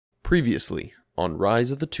Previously on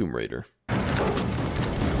Rise of the Tomb Raider. Eat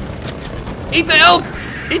the elk!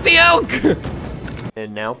 Eat the elk!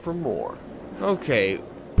 And now for more. Okay.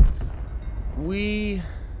 We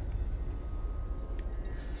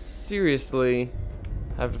seriously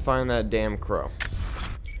have to find that damn crow.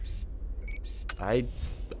 I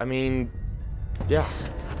mean, yeah.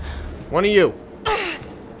 One of you.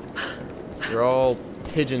 You're all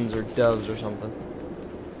pigeons or doves or something.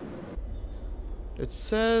 It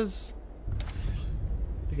says...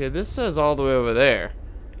 Okay, this says all the way over there.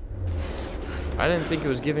 I didn't think it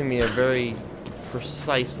was giving me a very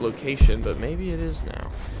precise location, but maybe it is now.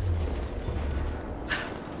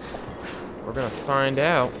 We're gonna find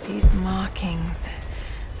out. These markings,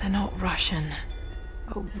 they're not Russian.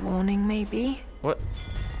 A warning, maybe? What?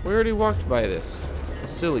 We already walked by this.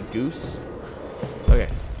 Silly goose. Okay.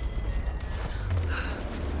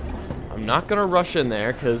 I'm not gonna rush in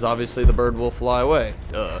there, because obviously the bird will fly away.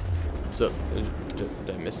 Duh. So, did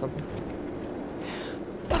I miss something?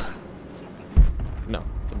 No,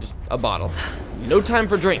 just a bottle. No time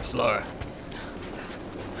for drinks, Laura.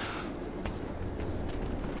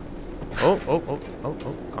 Oh,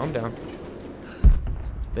 calm down.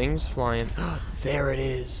 Things flying. There it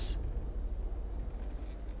is.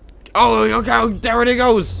 Oh, okay, there it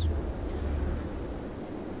goes.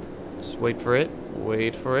 Just wait for it.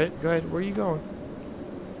 Wait for it. Go ahead. Where are you going?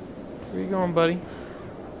 Where are you going, buddy?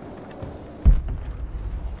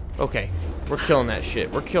 Okay. We're killing that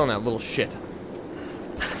shit. We're killing that little shit.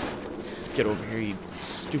 Get over here, you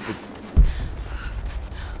stupid.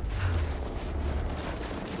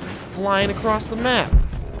 Flying across the map.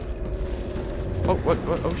 Oh, what?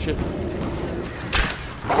 Oh, shit.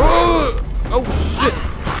 Oh, shit.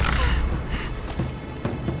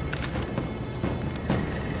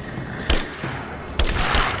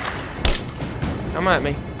 Come at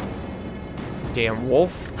me. Damn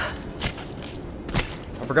wolf.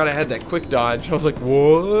 I forgot I had that quick dodge. I was like,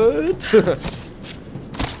 what?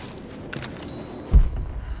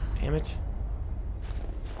 Damn it.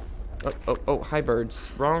 Oh, hi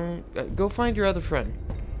birds. Wrong. Go find your other friend.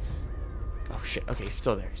 Oh shit. Okay, he's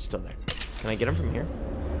still there. He's still there. Can I get him from here?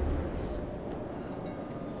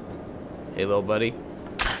 Hey, little buddy.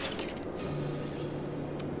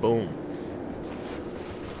 Boom.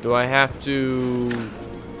 Do I have to...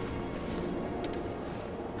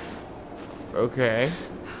 Okay.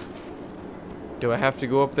 Do I have to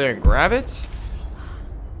go up there and grab it?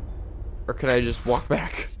 Or can I just walk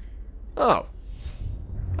back? Oh.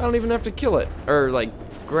 I don't even have to kill it. Or, like,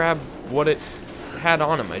 grab what it had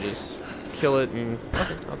on him. I just kill it and...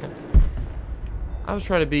 Okay. I was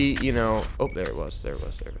trying to be, you know... Oh, there it was. I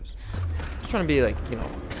was trying to be, like, you know,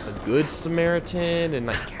 a good Samaritan and,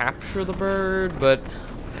 like, capture the bird, but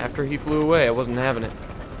after he flew away, I wasn't having it.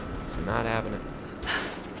 I was not having it.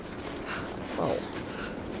 Oh.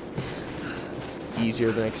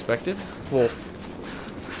 Easier than expected. Well,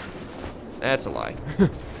 that's a lie.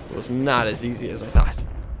 It was not as easy as I thought.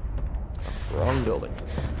 Wrong building.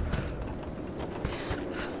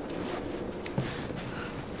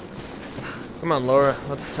 Come on, Laura.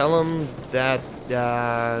 Let's tell him that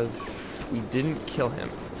we didn't kill him.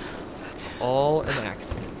 It's all an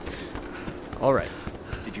accident. All right.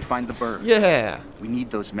 Did you find the bird? Yeah. We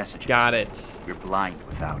need those messages. Got it. We're blind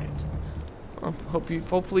without it. Well,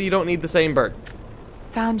 hopefully you don't need the same bird.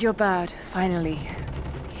 Found your bird, finally.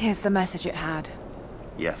 Here's the message it had.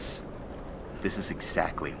 Yes. This is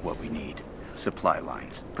exactly what we need. Supply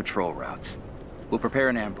lines, patrol routes. We'll prepare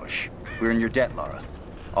an ambush. We're in your debt, Lara.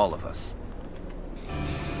 All of us.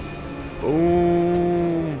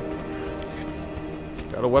 Boom.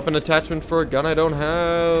 Got a weapon attachment for a gun I don't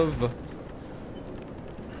have.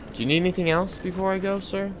 Do you need anything else before I go,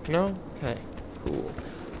 sir? No? Okay, cool.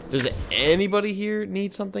 Does anybody here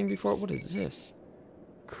need something before? What is this?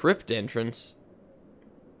 Crypt entrance.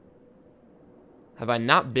 Have I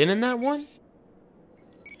not been in that one?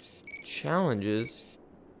 Challenges.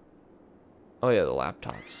 Oh yeah, the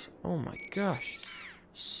laptops. Oh my gosh.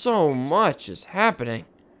 So much is happening.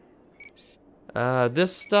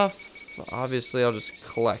 This stuff, obviously I'll just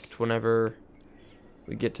collect whenever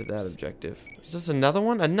we get to that objective. Is this another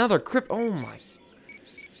one? Another crypt? Oh my.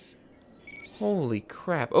 Holy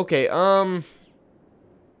crap. Okay,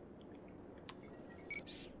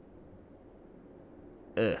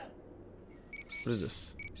 What is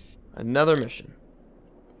this? Another mission.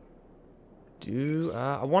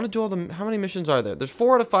 I want to do all the... How many missions are there? There's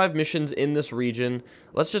 4 out of 5 missions in this region.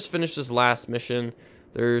 Let's just finish this last mission.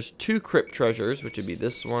 There's 2 crypt treasures, which would be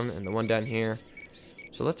this one and the one down here.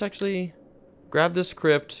 So let's actually grab this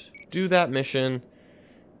crypt, do that mission,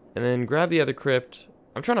 and then grab the other crypt,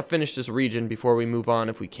 I'm trying to finish this region before we move on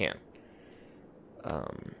if we can.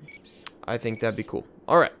 I think that'd be cool.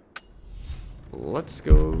 Alright. Let's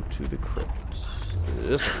go to the crypt.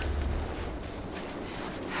 This one.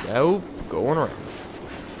 Nope. Going around.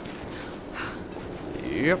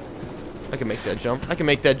 Yep. I can make that jump. I can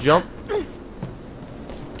make that jump.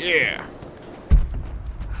 Yeah.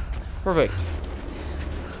 Perfect.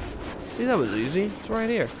 See, that was easy. It's right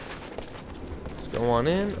here. Let's go on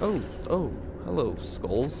in. Oh, oh. Hello,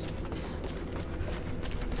 skulls.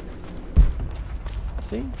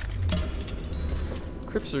 See?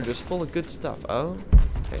 Crypts are just full of good stuff. Oh,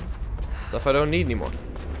 okay. Stuff I don't need anymore.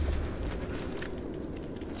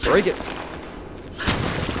 Break it.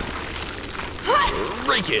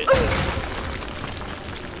 Break it.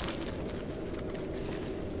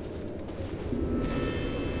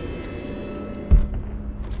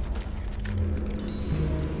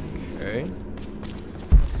 Okay.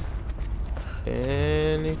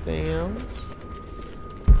 Anything else?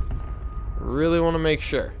 Really want to make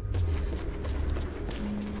sure.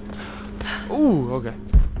 Ooh, okay.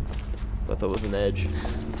 Thought that was an edge.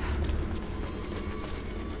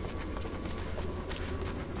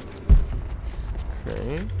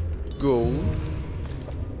 Okay. Go.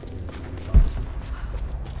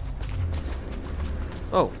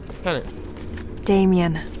 Oh, pennant.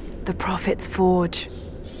 Damien, the Prophet's Forge.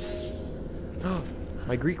 Oh,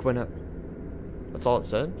 my Greek went up. That's all it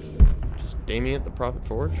said? Just Damien the Prophet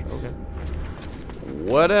Forge? Okay.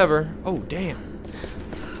 Whatever. Oh, damn.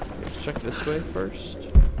 Let's check this way first.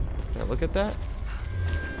 Can I look at that?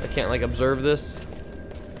 I can't, like, observe this.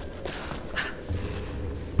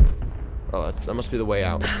 Oh, that must be the way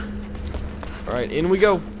out. Alright, in we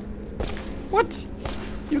go. What?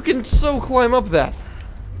 You can so climb up that.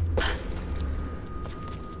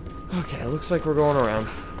 Okay, it looks like we're going around.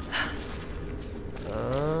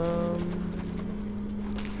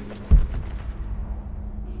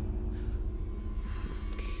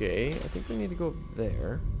 Okay, I think we need to go up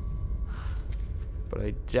there. But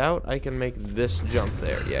I doubt I can make this jump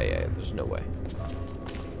there. Yeah, there's no way.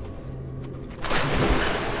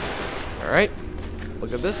 Alright,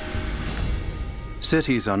 look at this.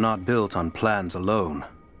 Cities are not built on plans alone.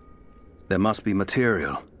 There must be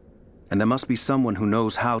material, and there must be someone who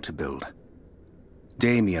knows how to build.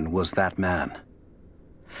 Damien was that man.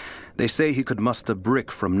 They say he could muster brick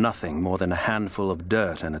from nothing more than a handful of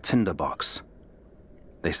dirt and a tinderbox.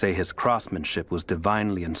 They say his craftsmanship was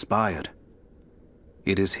divinely inspired.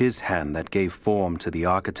 It is his hand that gave form to the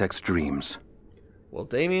architect's dreams. Well,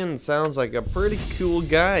 Damien sounds like a pretty cool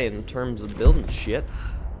guy in terms of building shit.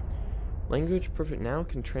 Language perfect now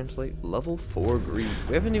can translate level 4 Greek.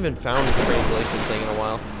 We haven't even found a translation thing in a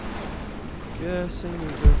while. Guessing we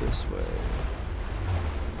go this way.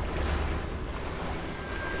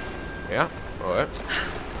 Yeah, alright.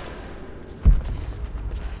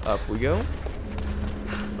 Up we go.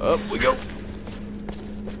 Up we go.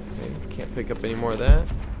 Okay, can't pick up any more of that.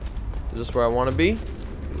 Is this where I want to be?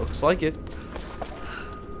 Looks like it.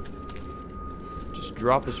 Just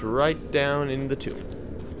drop us right down in the tomb.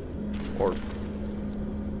 Or,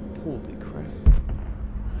 holy crap.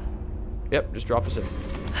 Yep, just drop us in.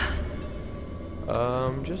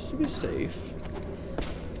 Just to be safe.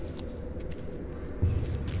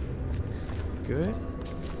 Good.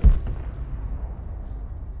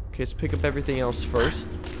 Okay, let's pick up everything else first.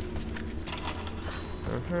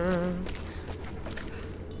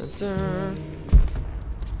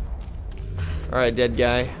 Alright, dead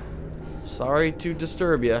guy. Sorry to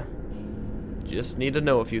disturb you. Just need to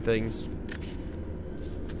know a few things.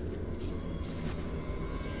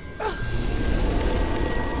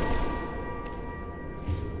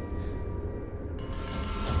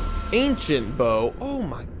 Ancient bow. Oh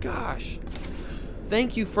my gosh.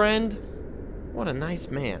 Thank you, friend. What a nice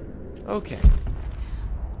man. Okay.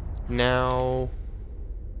 Now,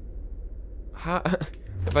 how,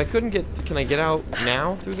 if I couldn't get, can I get out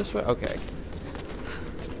now through this way? Okay.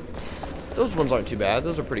 Those ones aren't too bad.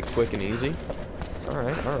 Those are pretty quick and easy.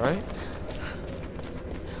 Alright, alright.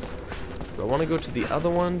 Do I want to go to the other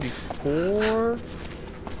one before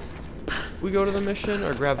we go to the mission,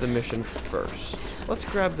 or grab the mission first? Let's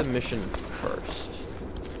grab the mission first.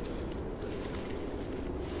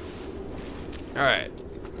 Alright.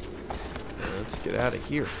 Let's get out of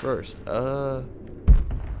here first. Yep,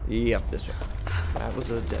 this way. That was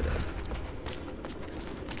a dead end.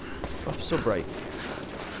 Oh, so bright.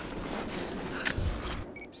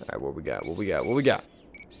 Alright, what we got? What we got? What we got?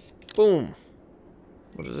 Boom.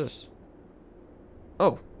 What is this?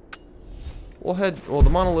 Oh. Well, the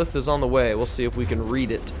monolith is on the way. We'll see if we can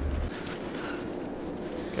read it.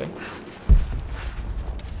 Okay.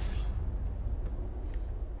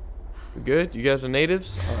 We good? You guys are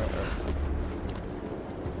natives? Alright.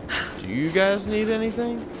 Do you guys need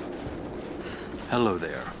anything? Hello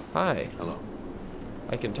there. Hi. Hello.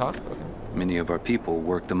 I can talk? Okay. Many of our people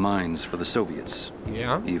worked the mines for the Soviets.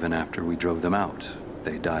 Yeah? Even after we drove them out,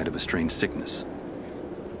 they died of a strange sickness.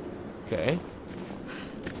 Okay.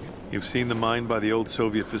 You've seen the mine by the old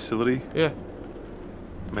Soviet facility? Yeah.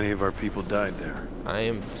 Many of our people died there. I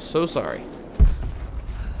am so sorry.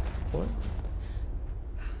 What?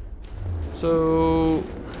 So,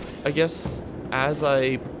 I guess as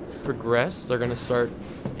I progress, they're gonna start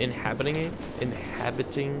inhabiting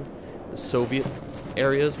the Soviet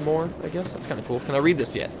areas more, I guess. That's kind of cool. Can I read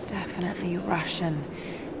this yet? Definitely Russian.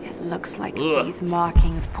 It looks like Ugh. these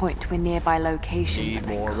markings point to a nearby location. Need but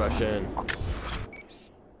I more can't- Russian.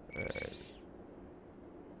 Alright.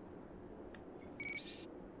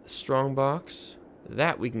 Strong box.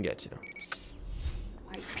 That we can get to.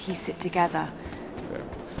 Quite piece it together. Okay.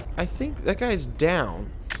 I think that guy's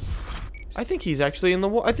down. I think he's actually in the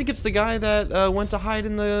wall. I think it's the guy that went to hide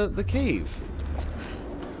in the cave.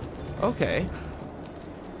 Okay.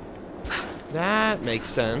 That makes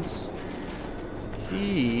sense.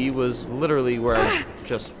 He was literally where I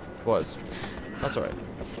just was. That's alright.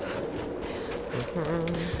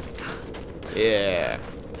 Yeah.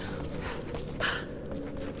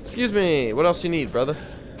 Excuse me. What else you need, brother?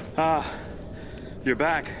 You're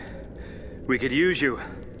back. We could use you.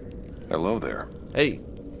 Hello there. Hey.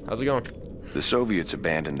 How's it going? The Soviets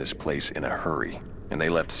abandoned this place in a hurry, and they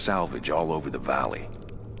left salvage all over the valley.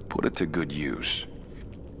 Put it to good use.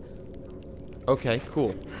 Okay,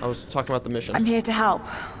 cool. I was talking about the mission. I'm here to help.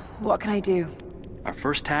 What can I do? Our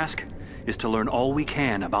first task is to learn all we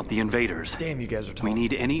can about the invaders. Damn, you guys are talking. We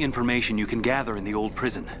need any information you can gather in the old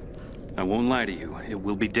prison. I won't lie to you, it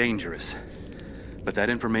will be dangerous. But that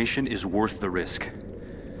information is worth the risk.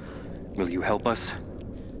 Will you help us?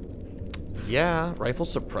 Yeah, rifle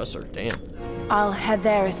suppressor. Damn. I'll head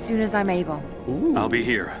there as soon as I'm able. Ooh. I'll be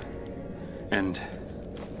here. And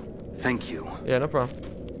thank you. Yeah, no problem.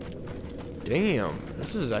 Damn,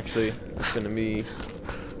 this is actually gonna be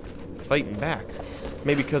fighting back.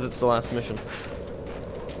 Maybe because it's the last mission.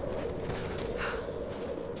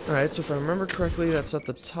 Alright, so if I remember correctly, that's at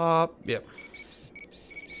the top. Yep.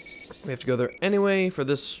 We have to go there anyway for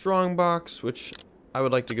this strong box, which I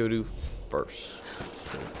would like to go do first.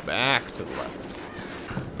 So back to the left.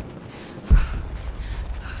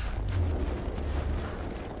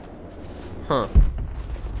 Huh.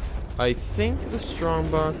 I think the strong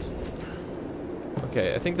box...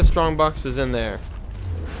 Okay, I think the strong box is in there.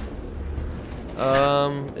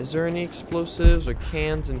 Is there any explosives or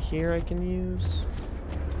cans in here I can use?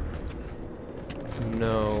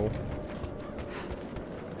 No.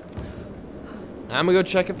 I'm gonna go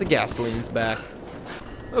check if the gasoline's back.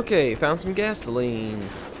 Okay, found some gasoline.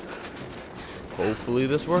 Hopefully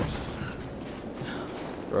this works.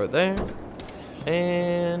 Throw it there.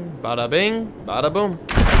 And bada bing, bada boom.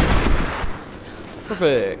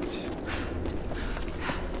 Perfect.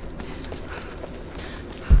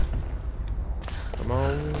 Come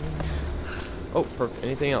on. Oh, perfect.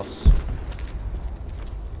 Anything else?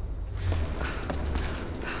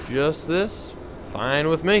 Just this? Fine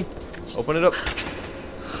with me. Open it up.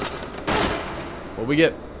 What we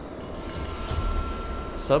get?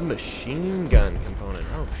 Submachine gun component.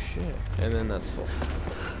 Oh shit. And then that's full.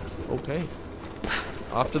 Okay.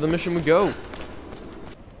 Off to the mission we go.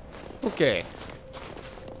 Okay.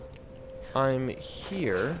 I'm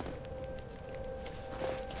here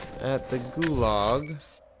at the gulag.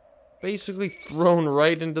 Basically thrown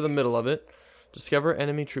right into the middle of it. Discover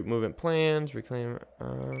enemy troop movement plans. Reclaim.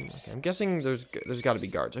 Okay, I'm guessing there's got to be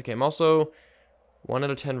guards. Okay, I'm also 1 out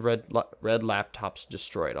of 10 red laptops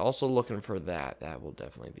destroyed. Also looking for that. That will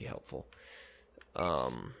definitely be helpful.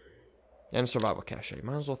 And survival cache.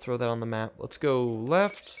 Might as well throw that on the map. Let's go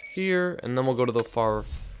left here, and then we'll go to the far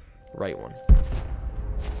right one.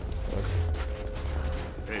 Okay.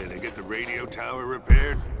 Hey, they get the radio tower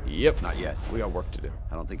repaired? Yep. Not yet. We got work to do.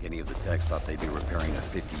 I don't think any of the techs thought they'd be repairing a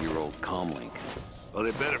 50-year-old comlink. Well,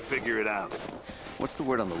 they better figure it out. What's the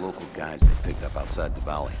word on the local guys they picked up outside the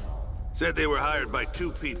valley? Said they were hired by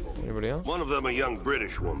 2 people. Anybody else? One of them a young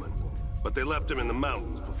British woman. But they left him in the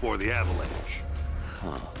mountains before the avalanche.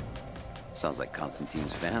 Huh. Sounds like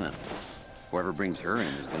Constantine's famine. Whoever brings her in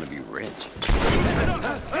is gonna be rich. Sweep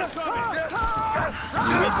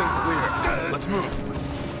clear. Let's move.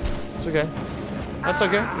 It's okay. That's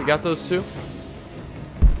okay. We got those two.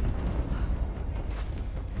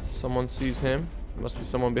 Someone sees him. Must be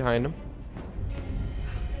someone behind him.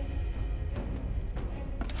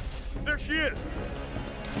 There she is.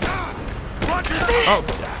 Oh.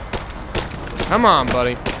 Come on,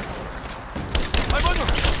 buddy.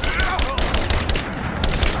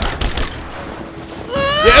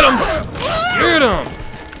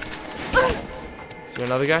 there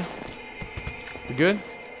another guy? We good?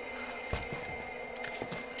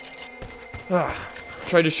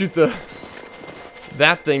 Tried to shoot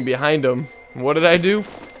that thing behind him. What did I do?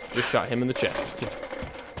 Just shot him in the chest.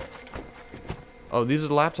 Oh, these are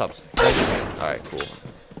the laptops. Alright, cool.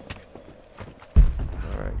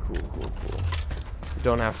 Alright, cool. You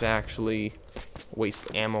don't have to actually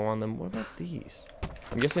waste ammo on them. What about these?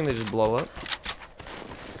 I'm guessing they just blow up.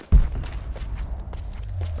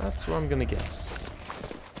 That's what I'm gonna guess.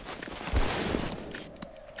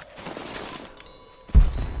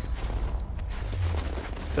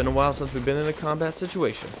 It's been a while since we've been in a combat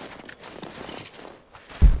situation.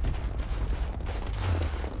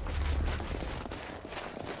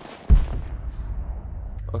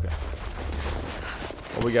 Okay.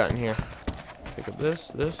 What we got in here? Pick up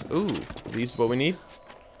this. Ooh, these what we need?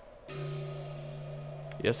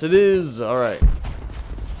 Yes, it is. Alright. There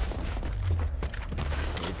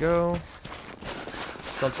we go.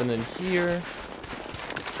 Something in here.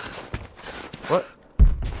 What?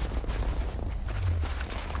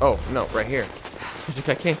 Oh, no, right here. I was like,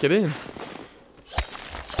 I can't get in.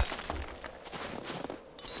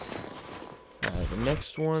 The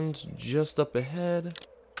next one's just up ahead.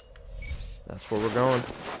 That's where we're going.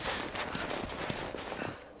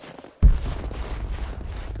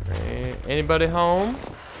 Right. Anybody home?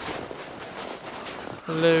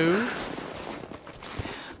 Hello?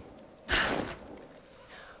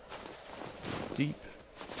 Deep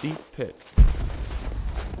pit.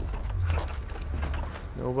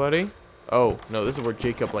 Nobody? Oh, no, this is where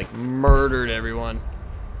Jacob, like, murdered everyone.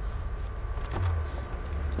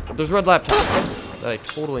 But there's red laptops that I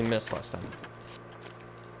totally missed last time.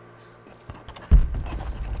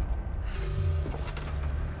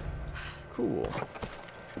 Cool.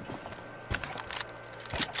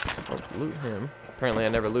 Oh, loot him. Apparently I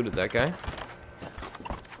never looted that guy.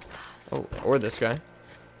 Oh, or this guy.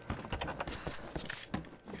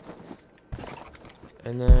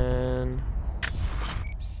 And then...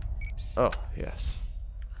 oh, yes.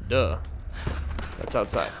 Duh. That's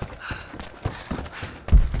outside.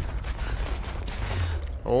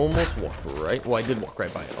 Almost walked right... well, I did walk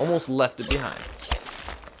right by it. Almost left it behind.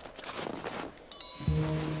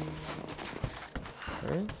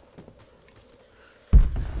 Alright.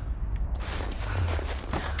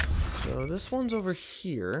 So this one's over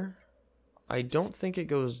here. I don't think it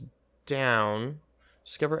goes down.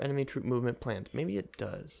 Discover enemy troop movement planned. Maybe it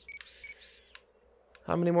does.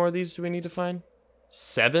 How many more of these do we need to find?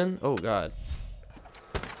 7? Oh, God.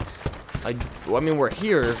 Well, I mean, we're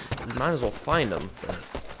here. We might as well find them. But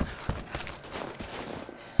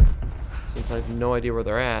since I have no idea where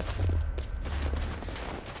they're at,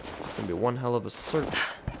 it's going to be one hell of a search.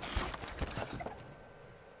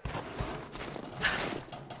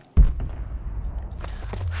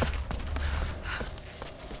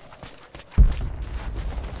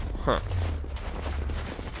 Huh.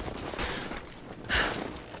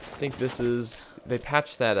 I think this is... they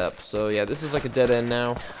patched that up. So, yeah, this is like a dead end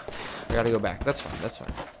now. I gotta go back. That's fine. That's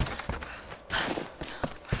fine.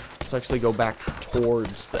 Let's actually go back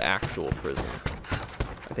towards the actual prison.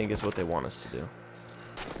 I think is what they want us to do.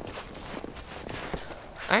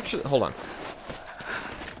 Actually, hold on.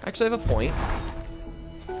 I actually have a point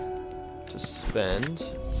to spend.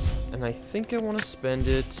 And I think I want to spend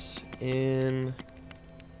it in...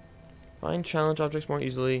 find challenge objects more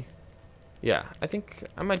easily. Yeah, I think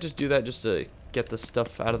I might just do that just to get the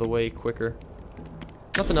stuff out of the way quicker.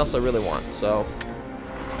 Nothing else I really want, so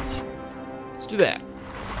let's do that.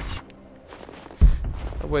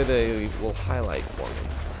 That way they will highlight for me.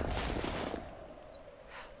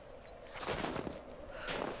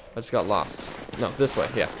 I just got lost. No, this way,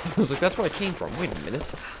 yeah. I was like, that's where I came from. Wait a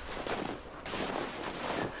minute.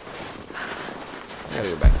 I gotta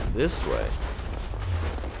go back this way.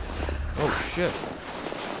 Oh, shit.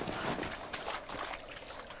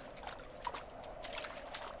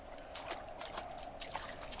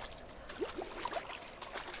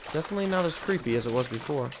 Definitely not as creepy as it was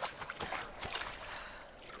before.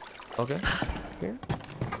 Okay. Here.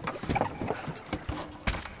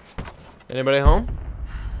 Anybody home?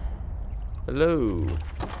 Hello.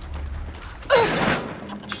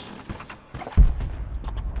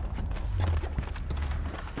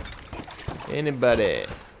 Anybody?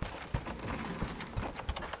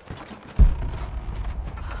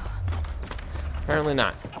 Apparently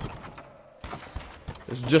not.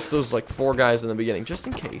 There's just those like 4 guys in the beginning, just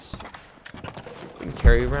in case. We can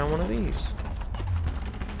carry around one of these.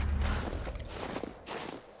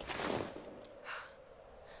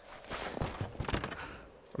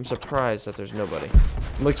 I'm surprised that there's nobody.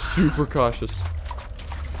 I'm like super cautious.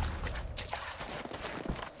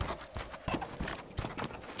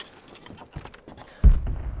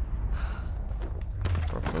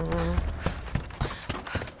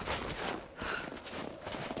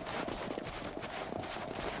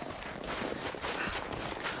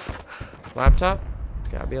 Laptop?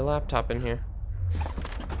 Gotta be a laptop in here.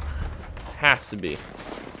 Has to be.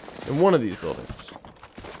 In one of these buildings.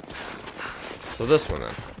 So this one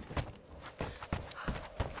then.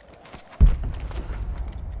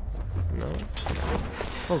 No.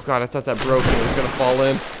 Oh god, I thought that broke and it was gonna fall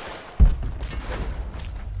in.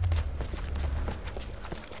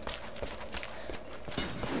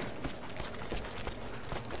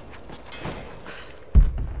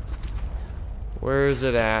 Where is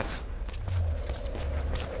it at?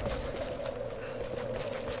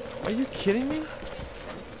 Are you kidding me?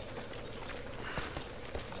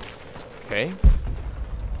 Okay. Do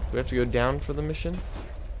we have to go down for the mission?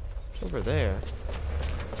 It's over there.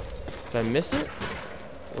 Did I miss it?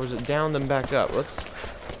 Or is it down then back up? Let's...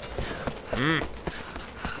 I'm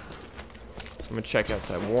gonna check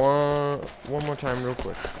outside one more time real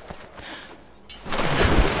quick.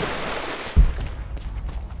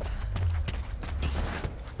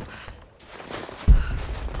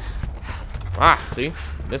 Ah, see?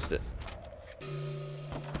 Missed it.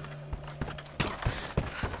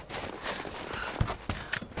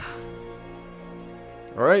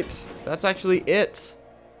 Alright, that's actually it.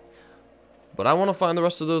 But I want to find the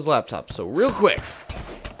rest of those laptops, so real quick.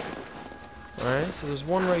 Alright, so there's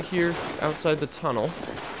one right here outside the tunnel.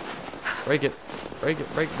 Break it. Break it,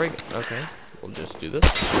 break it. Okay, we'll just do this.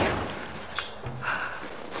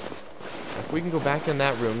 If we can go back in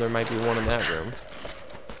that room, there might be one in that room.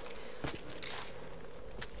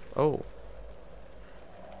 Oh.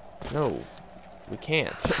 No, we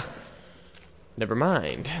can't. Never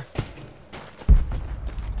mind.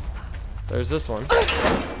 There's this one.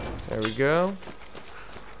 There we go.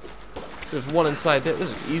 There's one inside there.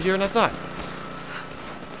 This is easier than I thought.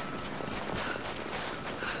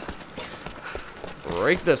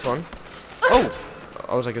 Break this one. Oh!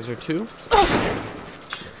 I was like, is there 2?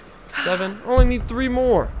 7. Only need 3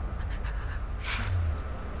 more.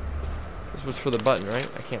 This was for the button, right?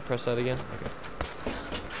 I can't press that again? Okay.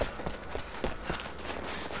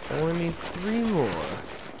 Only need 3 more.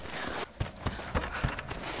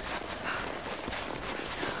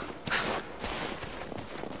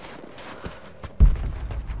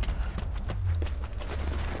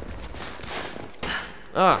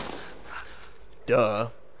 Ah. Duh.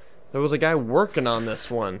 There was a guy working on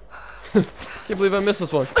this one. Can't believe I missed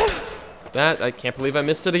this one. I can't believe I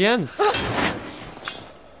missed it again.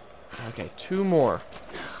 Okay, 2 more.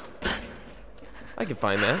 I can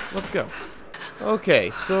find that. Let's go.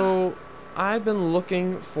 Okay, so I've been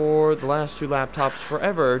looking for the last 2 laptops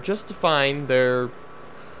forever just to find they're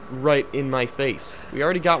right in my face. We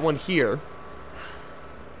already got one here,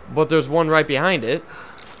 but there's one right behind it,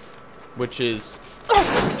 which is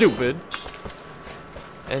stupid.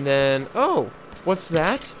 And then, oh, what's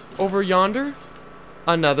that over yonder?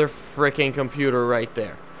 Another freaking computer right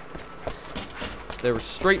there. They were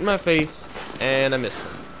straight in my face, and I missed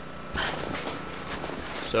them.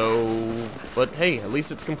 So, but hey, at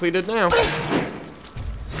least it's completed now.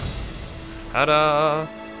 Ta-da!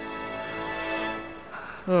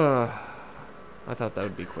 I thought that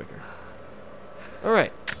would be quicker.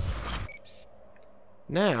 Alright.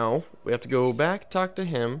 Now, we have to go back, talk to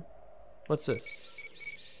him. What's this?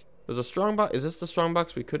 There's a strong box. Is this the strong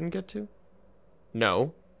box we couldn't get to?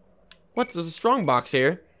 No. What? There's a strong box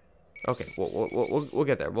here. Okay, we'll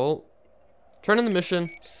get there. We'll turn in the mission,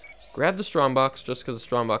 grab the strong box, just because the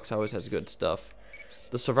strong box always has good stuff.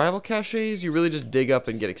 The survival caches, you really just dig up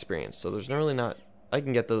and get experience. So there's really not... I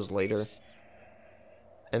can get those later.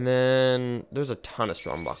 And then there's a ton of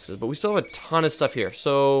strong boxes, but we still have a ton of stuff here.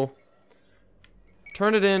 So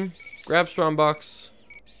turn it in, grab strong box,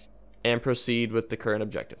 and proceed with the current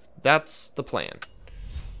objective. That's the plan.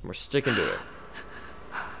 We're sticking to it.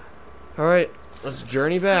 Alright, let's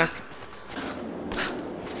journey back.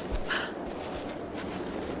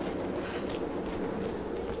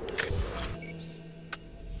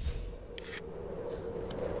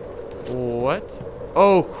 What?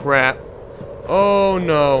 Oh, crap. Oh,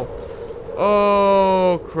 no.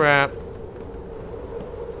 Oh, crap.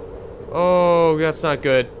 Oh, that's not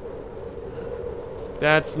good.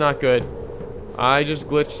 That's not good. I just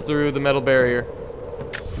glitched through the metal barrier.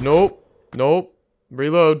 Nope. Nope.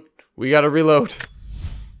 Reload. We gotta reload.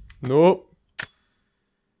 Nope.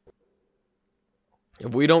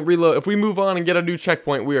 If we don't reload, if we move on and get a new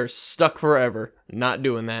checkpoint, we are stuck forever. Not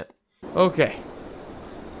doing that. Okay.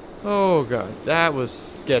 Oh god, that was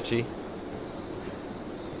sketchy.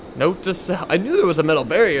 Note to self. I knew there was a metal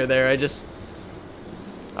barrier there. I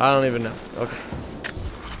don't even know. Okay.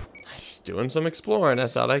 Just doing some exploring. I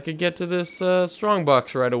thought I could get to this strong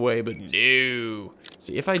box right away, but no.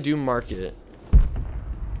 See, if I do mark it.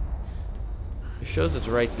 It shows it's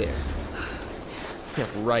right there. Yeah,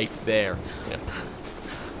 right there. Yeah.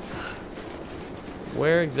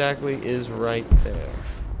 Where exactly is right there?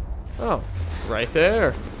 Oh, right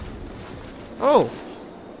there. Oh.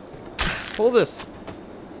 Hold this.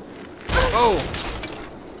 Oh.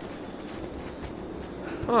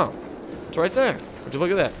 Oh. It's right there. Would you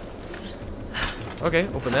look at that? Okay,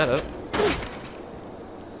 open that up.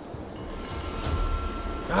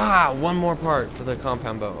 Ah, one more part for the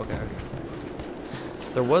compound bow. Okay, okay.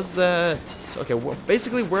 There was that. Okay, well,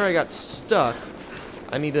 basically where I got stuck,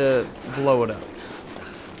 I need to blow it up,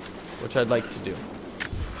 which I'd like to do.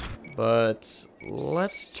 But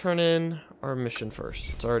let's turn in our mission first.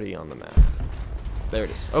 It's already on the map. There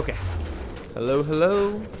it is. Okay. Hello,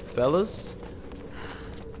 hello, fellas.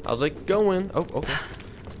 How's it going? Oh, okay.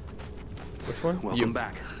 Which one? Welcome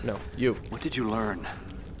back. No, you. What did you learn?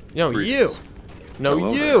 No, you. No,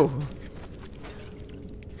 Hello you.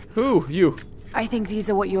 Who? You. I think these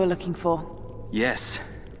are what you're looking for. Yes.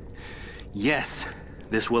 Yes.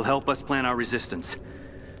 This will help us plan our resistance.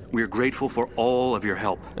 We are grateful for all of your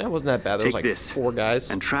help. That wasn't that bad. There was like this 4 guys.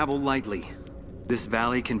 And travel lightly. This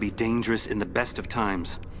valley can be dangerous in the best of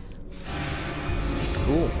times.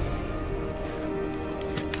 Cool.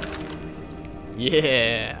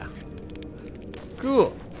 Yeah.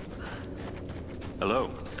 Cool. Hello.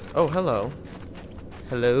 Oh, hello.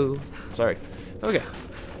 Hello. Sorry. Okay.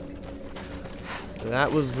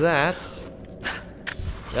 That was that.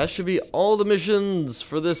 That should be all the missions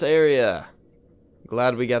for this area.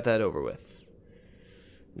 Glad we got that over with.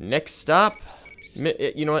 Next stop.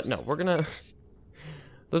 You know what? No, we're gonna...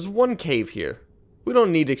 There's one cave here. We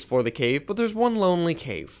don't need to explore the cave, but there's one lonely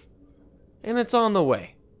cave. And it's on the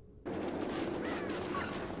way.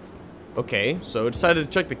 Okay, so I decided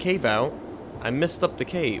to check the cave out. I messed up the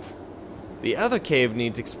cave. The other cave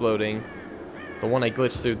needs exploding. The one I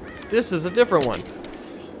glitched through. This is a different one.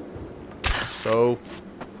 So,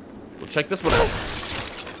 we'll check this one out.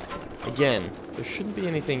 Again, there shouldn't be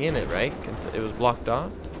anything in it, right? It was blocked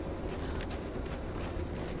off.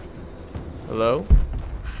 Hello?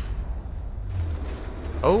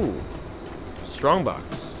 Oh,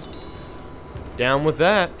 strongbox. Down with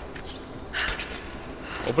that.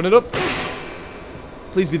 Open it up.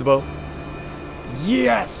 Please be the bow.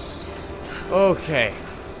 Yes! Okay.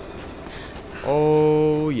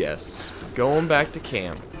 Oh, yes. Going back to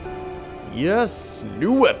camp. Yes,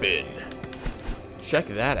 new weapon. Check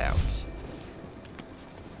that out.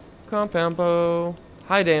 Compound bow.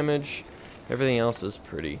 High damage. Everything else is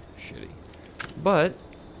pretty shitty. But,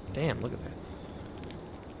 damn, look at that.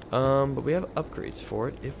 But we have upgrades for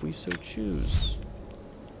it if we so choose.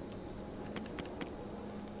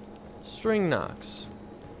 String knocks.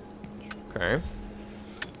 Okay.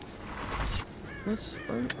 Let's,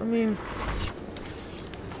 I mean...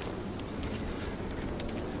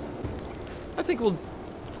 I think we'll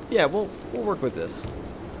work with this.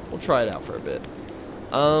 We'll try it out for a bit.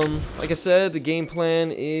 Like I said, the game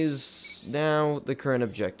plan is now the current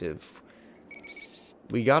objective.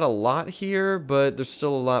 We got a lot here, but there's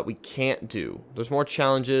still a lot we can't do. There's more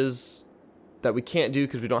challenges that we can't do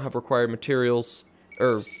because we don't have required materials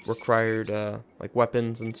or required like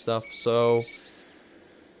weapons and stuff. So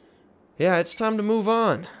yeah, it's time to move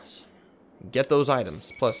on. Get those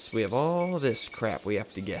items. Plus, we have all this crap we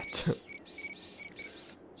have to get.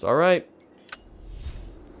 It's all right.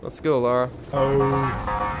 Let's go, Lara.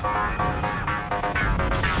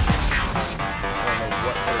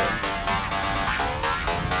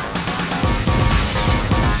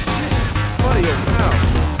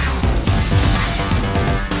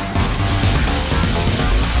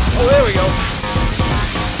 Oh, there we go.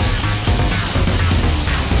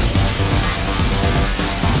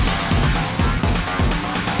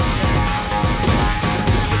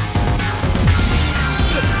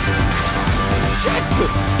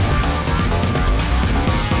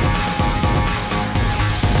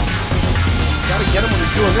 Gotta get him when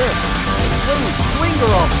he's doing this. Swing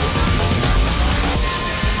her off.